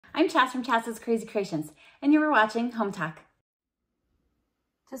I'm Chas from Chas's Crazy Creations, and you were watching Hometalk.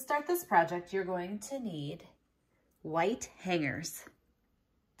 To start this project, you're going to need white hangers.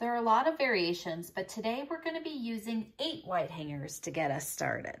 There are a lot of variations, but today we're going to be using 8 white hangers to get us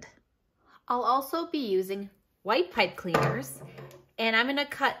started. I'll also be using white pipe cleaners, and I'm going to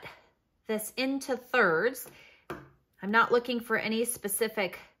cut this into thirds. I'm not looking for any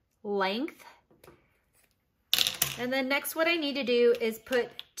specific length. And then next, what I need to do is put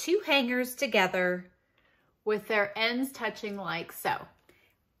 2 hangers together with their ends touching like so.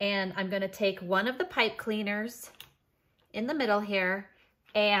 And I'm going to take one of the pipe cleaners in the middle here,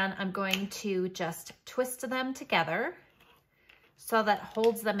 and I'm going to just twist them together so that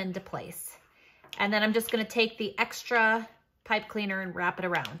holds them into place. And then I'm just going to take the extra pipe cleaner and wrap it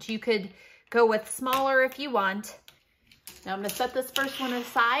around. You could go with smaller if you want. Now I'm going to set this first one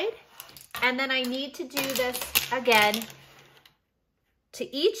aside, and then I need to do this again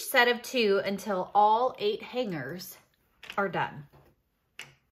to each set of 2 until all 8 hangers are done.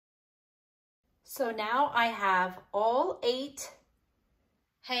 So now I have all 8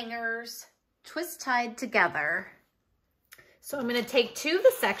 hangers twist tied together. So I'm going to take 2 of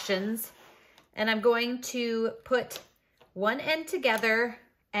the sections, and I'm going to put one end together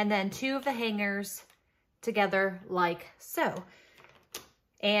and then 2 of the hangers together like so.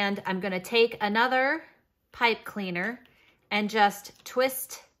 And I'm going to take another pipe cleaner and just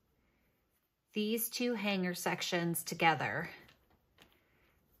twist these 2 hanger sections together.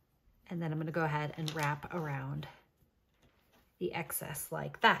 And then I'm going to go ahead and wrap around the excess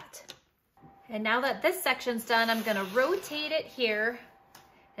like that. And now that this section's done, I'm going to rotate it here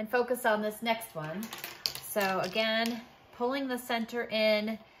and focus on this next one. So again, pulling the center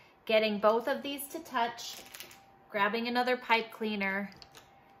in, getting both of these to touch, grabbing another pipe cleaner,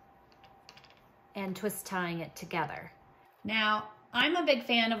 and twist tying it together. Now, I'm a big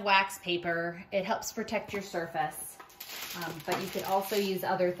fan of wax paper. It helps protect your surface, but you could also use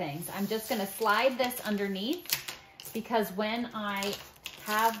other things. I'm just gonna slide this underneath because when I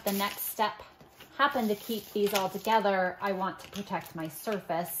have the next step happen to keep these all together, I want to protect my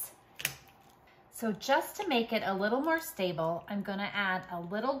surface. So just to make it a little more stable, I'm gonna add a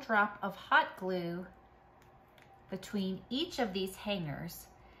little drop of hot glue between each of these hangers.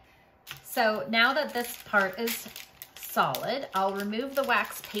 So now that this part is solid, I'll remove the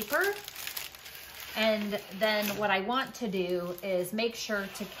wax paper, and then what I want to do is make sure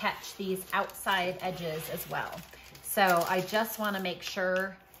to catch these outside edges as well. So I just want to make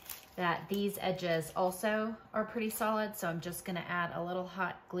sure that these edges also are pretty solid, so I'm just going to add a little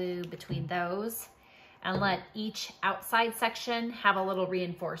hot glue between those and let each outside section have a little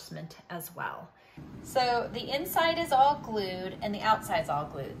reinforcement as well. So the inside is all glued and the outside's all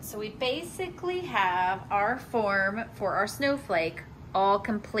glued. So we basically have our form for our snowflake all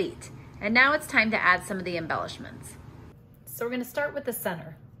complete. And now it's time to add some of the embellishments. So we're gonna start with the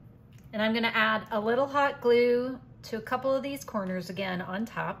center. And I'm gonna add a little hot glue to a couple of these corners again on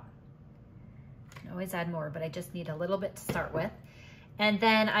top. You can always add more, but I just need a little bit to start with. And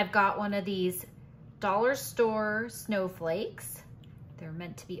then I've got one of these dollar store snowflakes. They're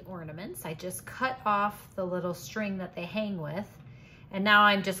meant to be ornaments. I just cut off the little string that they hang with. And now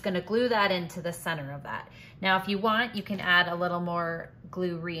I'm just gonna glue that into the center of that. Now, if you want, you can add a little more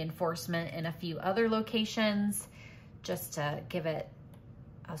glue reinforcement in a few other locations just to give it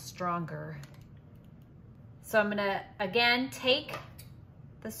a stronger. So I'm gonna, again, take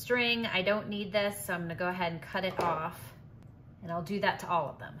the string. I don't need this, so I'm gonna go ahead and cut it off. And I'll do that to all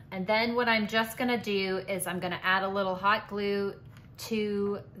of them. And then what I'm just gonna do is I'm gonna add a little hot glue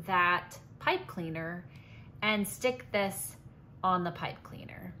to that pipe cleaner and stick this on the pipe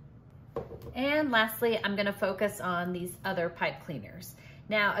cleaner. And lastly, I'm gonna focus on these other pipe cleaners.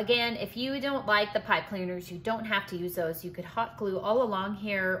 Now, again, if you don't like the pipe cleaners, you don't have to use those. You could hot glue all along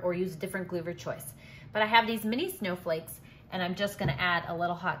here or use a different glue of your choice. But I have these mini snowflakes, and I'm just gonna add a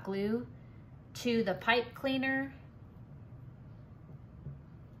little hot glue to the pipe cleaner.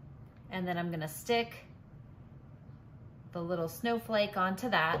 And then I'm gonna stick the little snowflake onto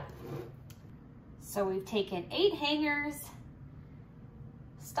that. So we've taken 8 hangers,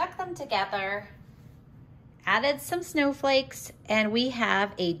 stuck them together, added some snowflakes, and we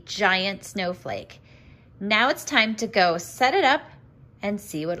have a giant snowflake. Now it's time to go set it up and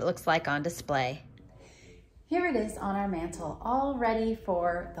see what it looks like on display. Here it is on our mantle, all ready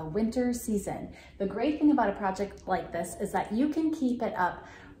for the winter season. The great thing about a project like this is that you can keep it up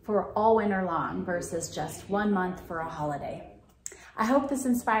for all winter long versus just 1 month for a holiday. I hope this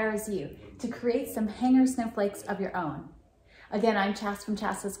inspires you to create some hanger snowflakes of your own. Again, I'm Chas from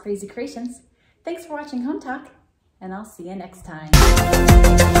Chas's Crazy Creations. Thanks for watching Hometalk, and I'll see you next time.